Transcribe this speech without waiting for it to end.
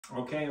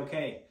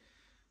Okay.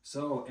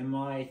 So in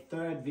my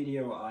third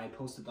video I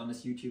posted on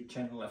this YouTube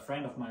channel, a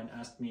friend of mine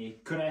asked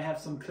me, could I have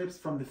some clips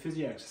from the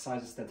physio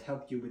exercises that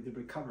helped you with the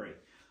recovery?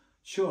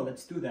 Sure,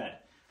 let's do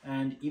that.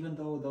 And even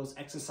though those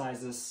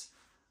exercises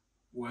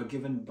were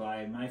given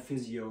by my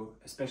physio,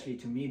 especially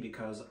to me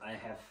because I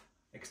have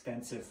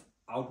extensive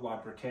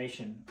outward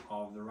rotation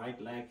of the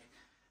right leg,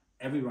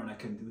 every runner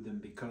can do them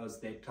because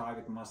they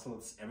target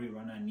muscles every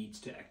runner needs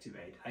to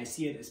activate. I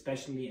see it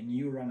especially in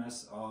new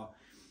runners or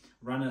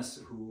runners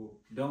who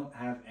don't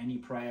have any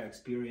prior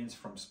experience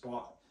from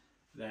sport,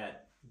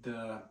 that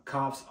the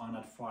calves are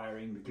not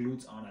firing, the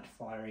glutes are not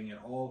firing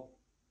at all.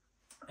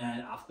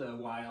 And after a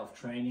while of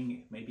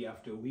training, maybe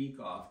after a week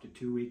or after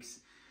 2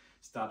 weeks,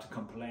 start to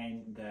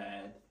complain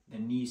that the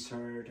knees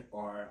hurt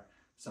or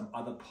some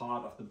other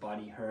part of the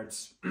body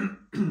hurts.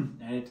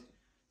 And it's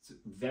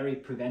very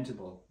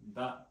preventable.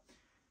 But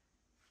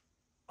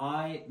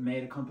I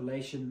made a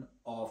compilation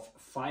of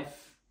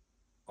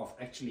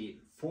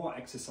actually 4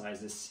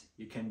 exercises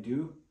you can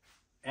do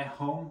at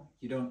home.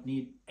 You don't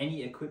need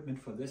any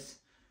equipment for this.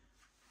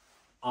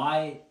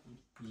 I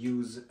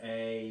use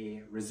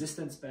a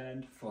resistance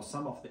band for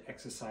some of the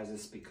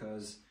exercises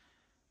because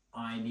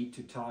I need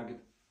to target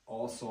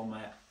also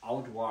my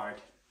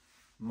outward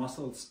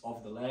muscles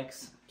of the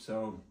legs.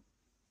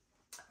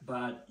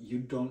 But you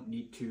don't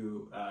need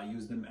to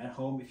use them at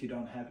home if you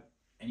don't have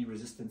any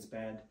resistance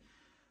band.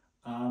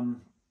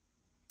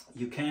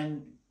 You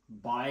can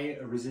buy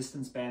a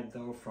resistance band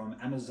though from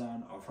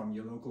Amazon or from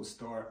your local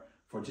store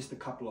for just a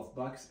couple of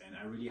bucks, and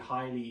I really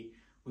highly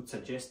would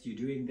suggest you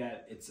doing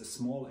that. It's a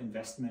small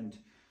investment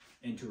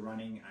into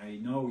running. I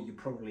know you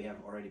probably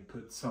have already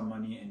put some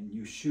money in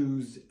new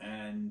shoes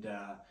and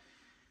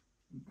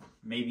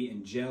maybe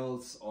in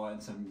gels or in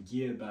some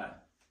gear,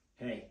 but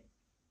hey,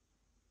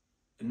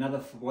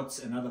 what's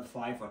another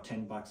 5 or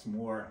 10 bucks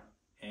more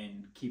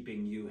in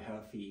keeping you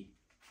healthy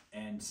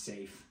and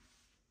safe?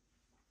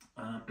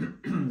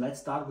 Let's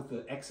start with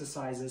the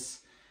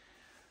exercises.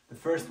 The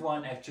first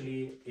one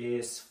actually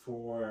is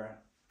for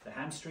the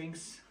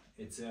hamstrings.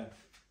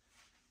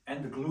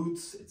 And the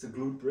glutes. It's a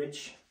glute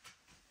bridge.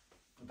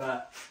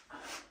 But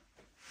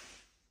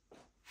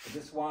for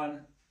this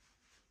one,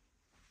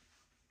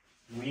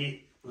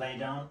 we lay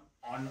down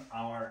on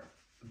our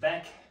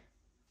back.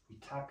 We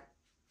tuck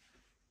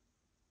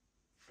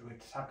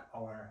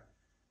our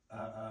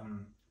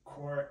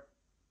core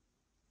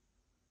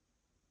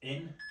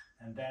in,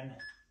 and then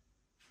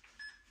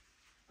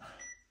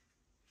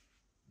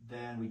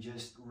we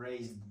just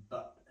raise the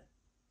butt.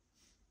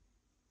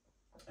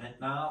 And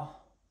now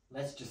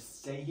let's just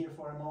stay here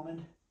for a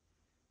moment.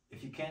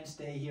 If you can't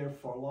stay here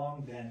for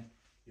long, then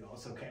you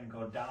also can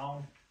go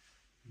down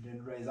and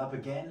then raise up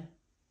again.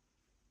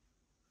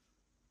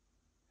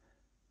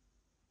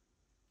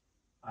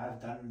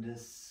 I've done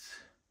this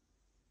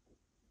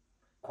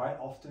quite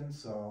often,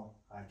 so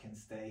I can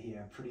stay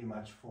here pretty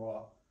much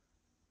for,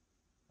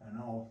 I don't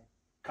know,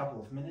 a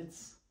couple of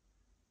minutes.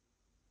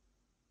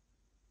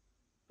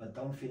 But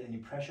don't feel any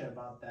pressure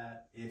about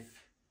that. If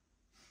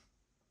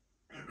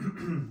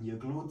your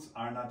glutes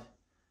are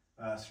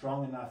not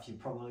strong enough, you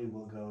probably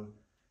will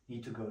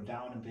need to go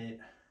down a bit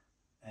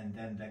and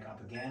then back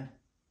up again.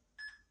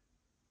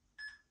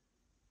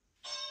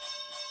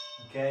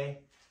 Okay,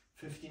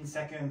 15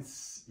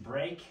 seconds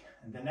break.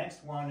 And the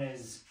next one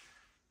is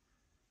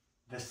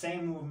the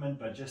same movement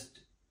but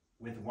just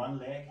with one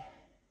leg.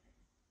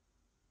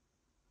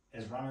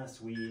 As runners,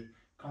 we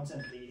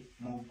constantly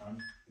move on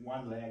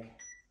one leg.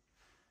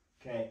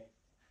 Okay,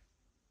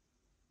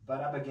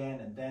 butt up again,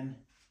 and then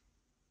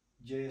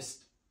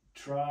just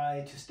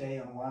try to stay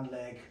on one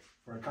leg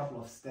for a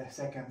couple of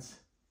seconds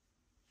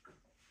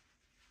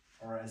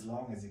or as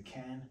long as you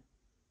can.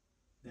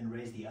 Then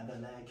raise the other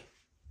leg.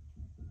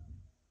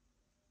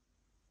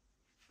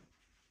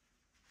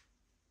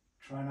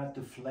 Try not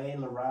to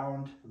flail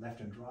around left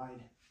and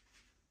right.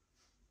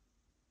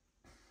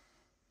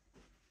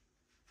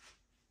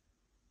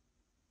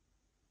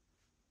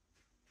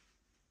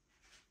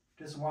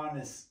 This one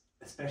is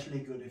especially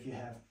good if you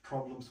have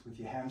problems with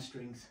your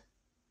hamstrings.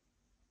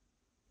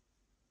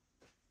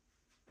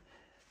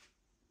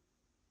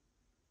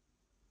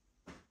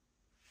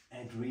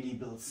 And it really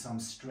builds some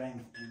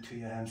strength into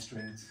your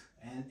hamstrings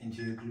and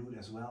into your glute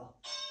as well.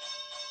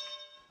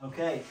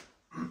 Okay,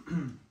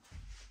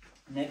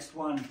 next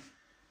one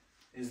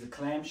is the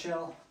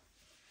clamshell.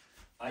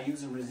 I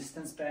use a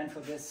resistance band for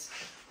this.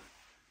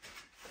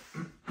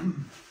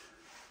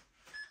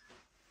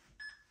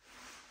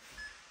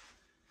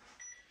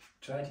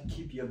 Try to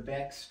keep your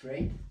back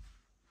straight,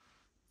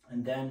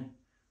 and then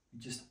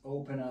just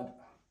open up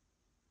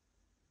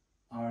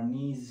our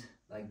knees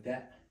like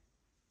that.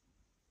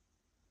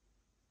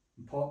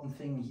 Important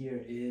thing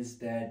here is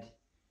that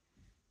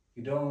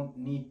you don't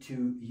need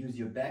to use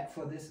your back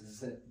for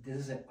this. This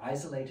is an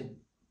isolated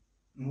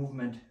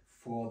movement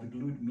for the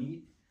glute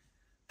med,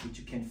 which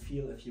you can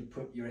feel if you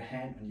put your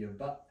hand on your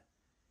butt.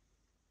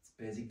 It's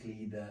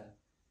basically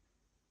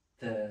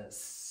the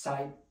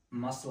side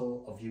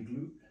muscle of your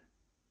glute.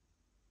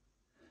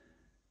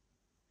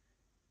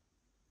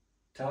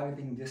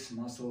 Targeting this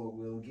muscle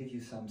will give you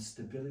some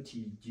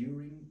stability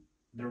during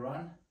the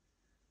run.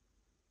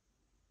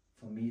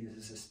 For me,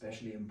 this is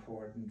especially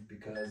important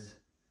because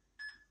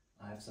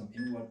I have some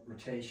inward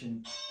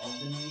rotation of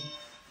the knee.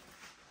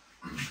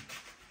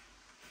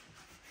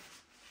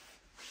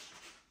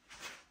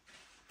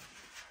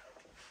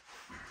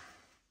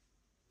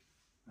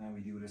 And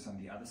we do this on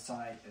the other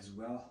side as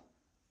well.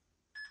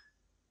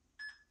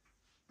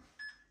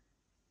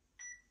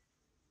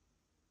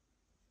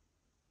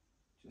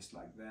 Just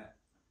like that.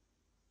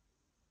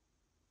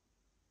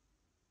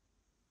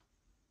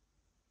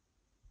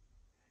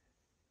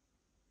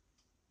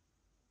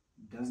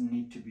 It doesn't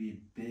need to be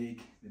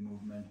big, the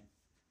movement.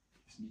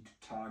 Just need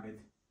to target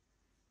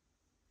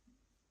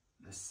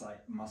the side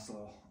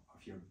muscle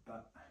of your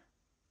butt.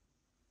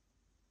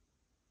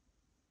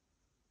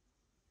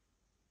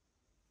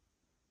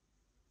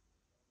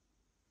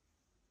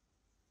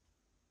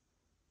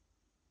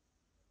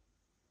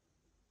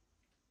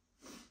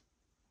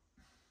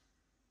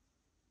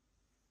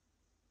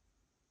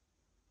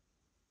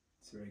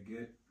 It's very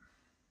good.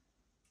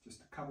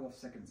 Just a couple of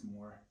seconds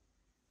more.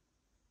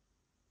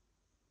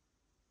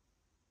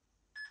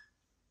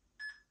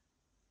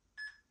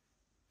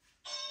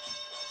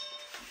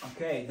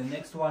 Okay, the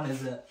next one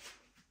is a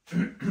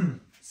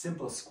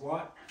simple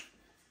squat.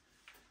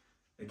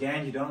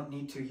 Again, you don't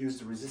need to use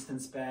the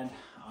resistance band.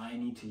 I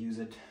need to use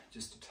it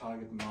just to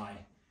target my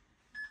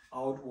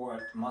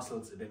outward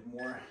muscles a bit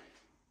more.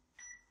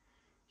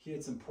 Here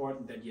it's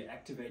important that you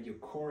activate your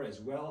core as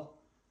well,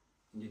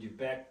 and that your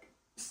back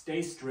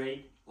stay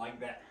straight like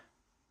that.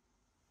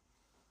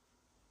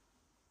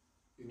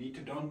 You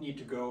don't need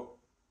to go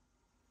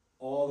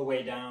all the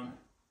way down,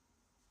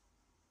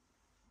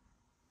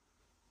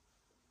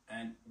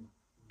 and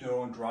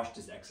don't rush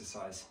this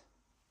exercise.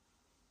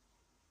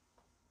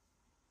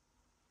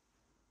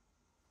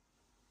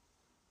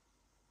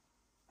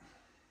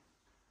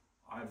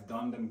 I've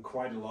done them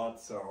quite a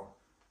lot, so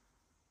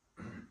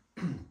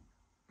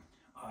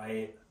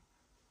I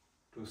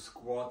do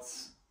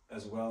squats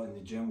as well in the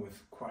gym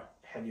with quite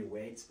heavy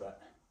weights,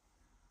 but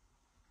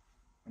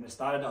when I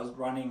started I was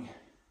running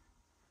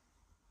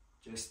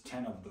just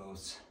 10 of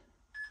those.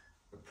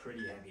 Were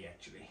pretty heavy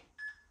actually.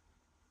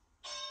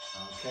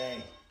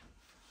 Okay,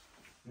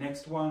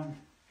 next one.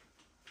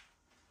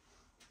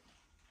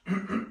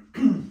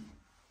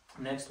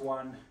 Next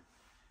one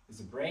is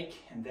a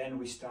break, and then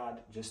we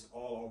start just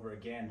all over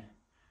again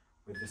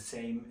with the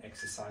same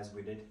exercise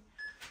we did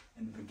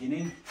in the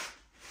beginning.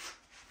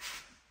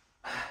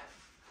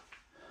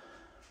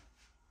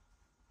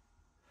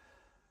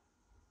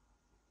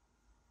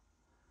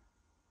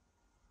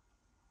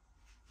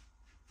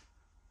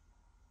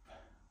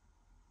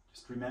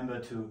 Just remember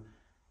to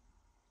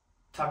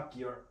tuck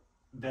your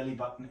belly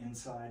button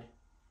inside,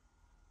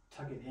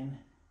 tuck it in.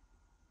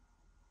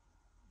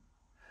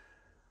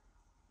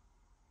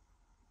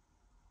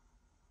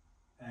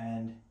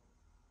 And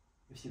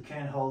if you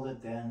can't hold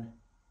it, then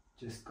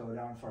just go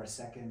down for a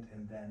second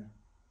and then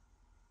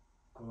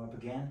go up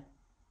again.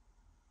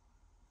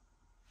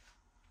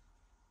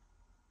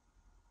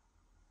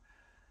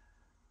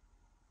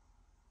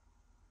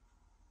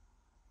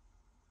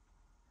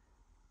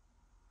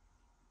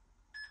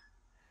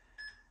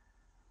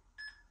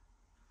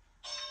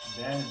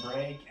 Then a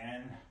break,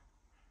 and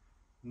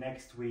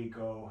next we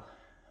go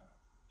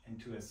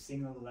into a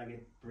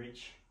single-legged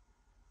bridge,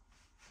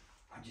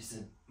 which is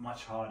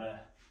much harder.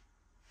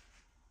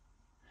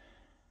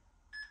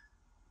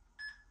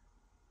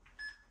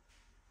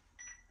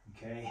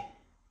 Okay,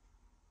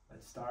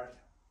 let's start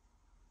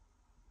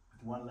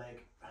with one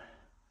leg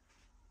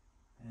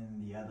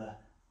and the other.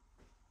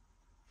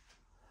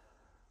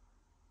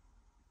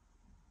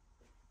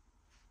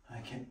 I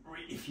can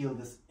really feel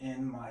this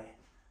in my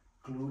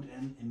glute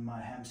and in my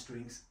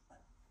hamstrings.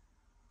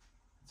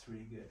 It's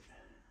really good.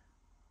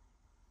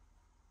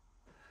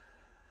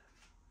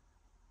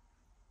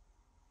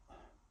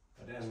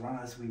 But as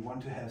runners, we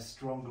want to have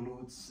strong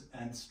glutes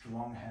and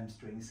strong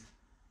hamstrings.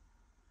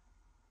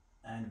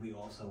 And we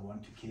also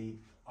want to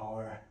keep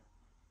our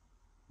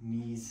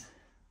knees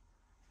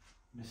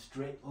in a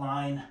straight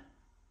line.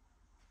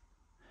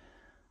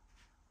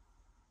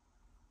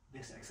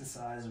 This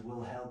exercise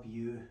will help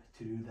you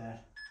to do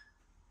that.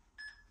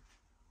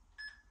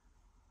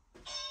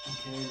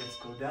 Okay, let's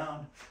go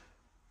down.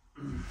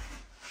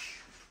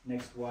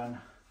 Next one,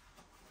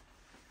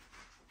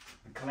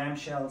 the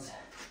clamshells.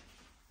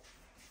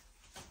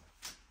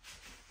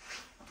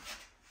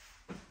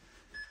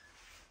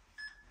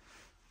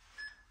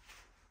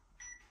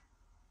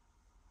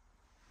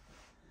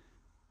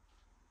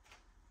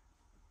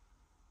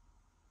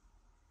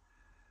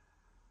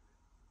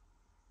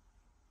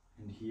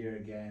 And here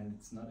again,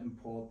 it's not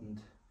important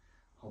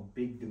how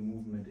big the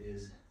movement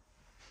is.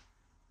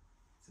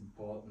 It's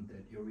important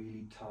that you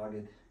really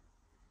target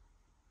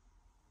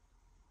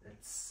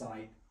that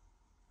side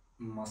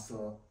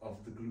muscle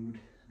of the glute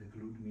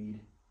med.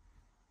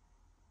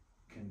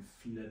 You can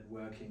feel it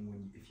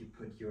working if you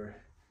put your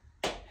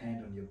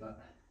hand on your butt.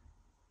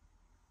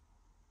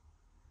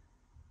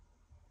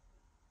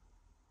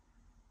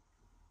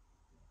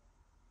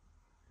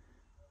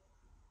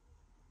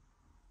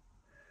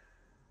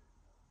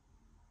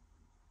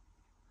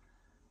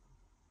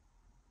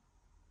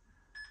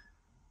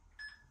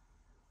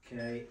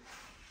 Okay,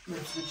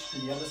 let's switch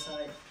to the other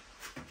side.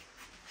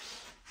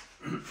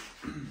 10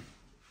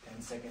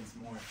 seconds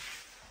more.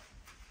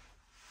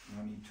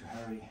 No need to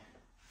hurry.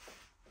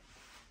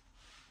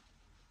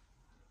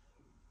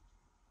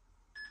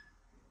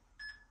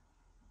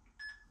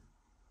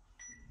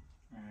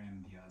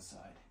 And the other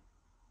side.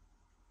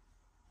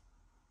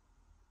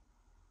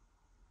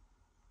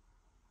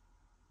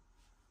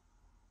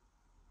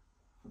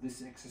 For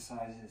this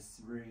exercise, it's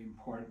very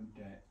important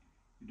that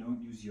you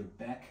don't use your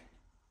back.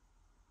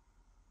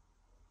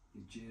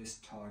 You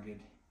just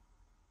target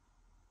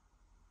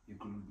your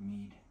glute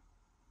med.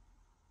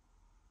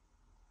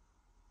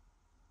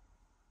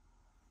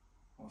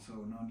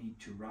 Also, no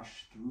need to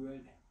rush through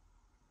it.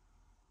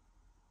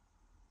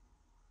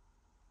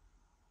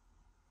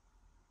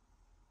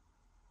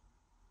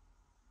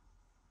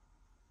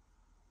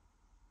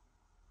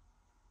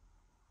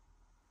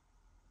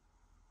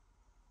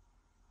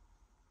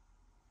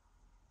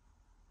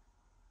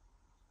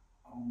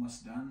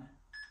 Almost done.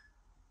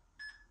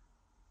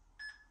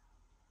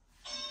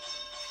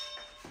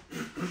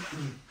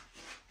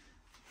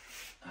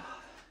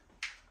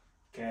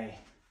 Okay,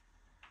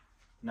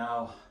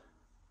 now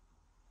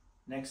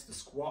next the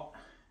squat.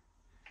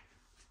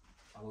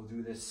 I will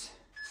do this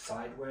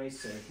sideways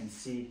so you can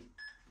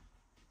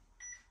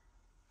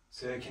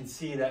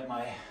see that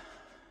my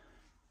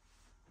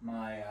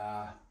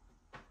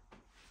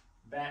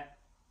back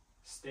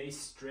stays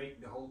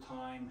straight the whole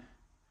time.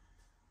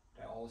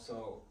 I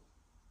also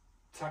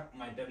tuck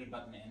my belly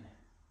button in.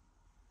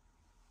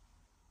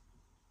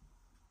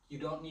 You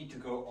don't need to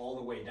go all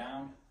the way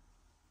down.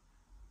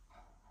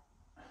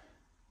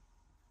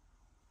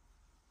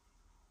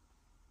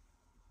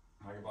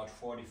 Like about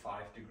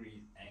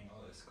 45-degree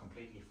angle is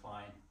completely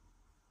fine.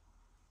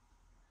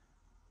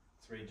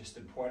 It's really just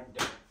important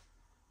that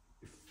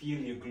you feel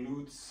your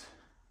glutes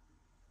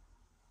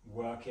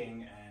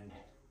working and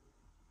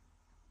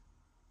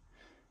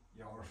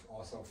you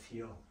also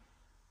feel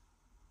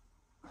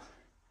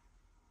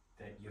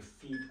that your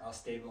feet are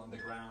stable on the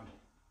ground.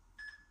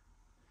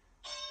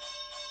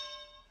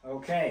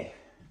 Okay,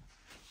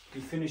 we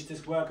finished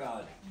this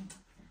workout.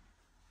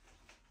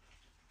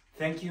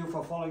 Thank you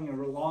for following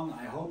along.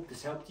 I hope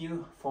this helped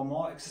you. For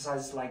more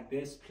exercises like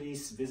this,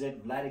 please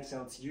visit Vlad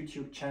Excel's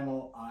YouTube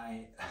channel.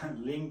 I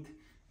linked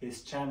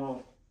his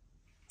channel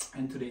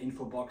into the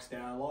info box. There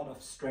are a lot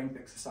of strength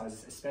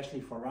exercises,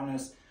 especially for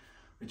runners,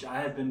 which I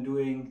have been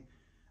doing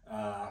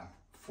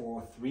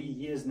for 3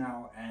 years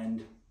now.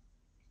 And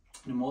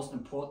the most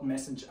important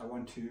message I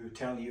want to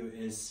tell you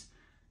is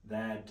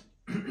that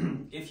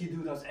if you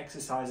do those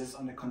exercises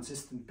on a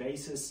consistent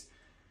basis,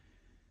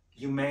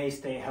 you may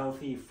stay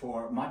healthy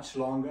for much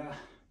longer.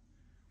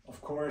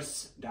 Of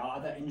course, there are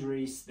other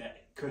injuries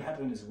that could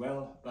happen as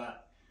well,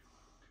 but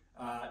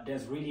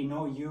there's really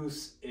no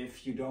use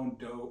if you don't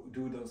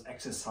do those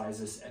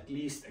exercises at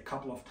least a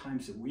couple of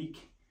times a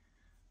week.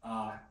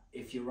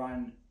 If you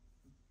run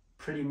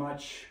pretty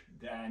much,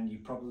 then you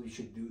probably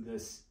should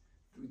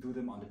do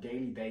them on a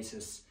daily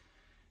basis.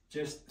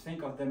 Just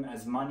think of them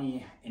as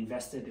money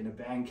invested in a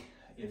bank.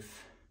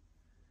 If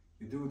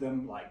you do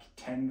them like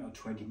 10 or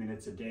 20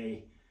 minutes a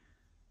day,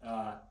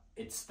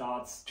 it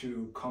starts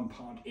to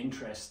compound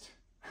interest.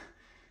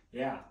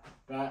 Yeah,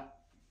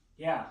 but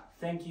yeah,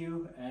 thank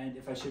you. And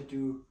if I should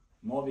do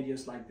more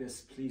videos like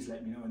this, please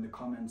let me know in the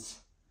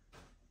comments,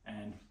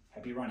 and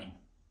happy running.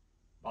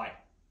 Bye.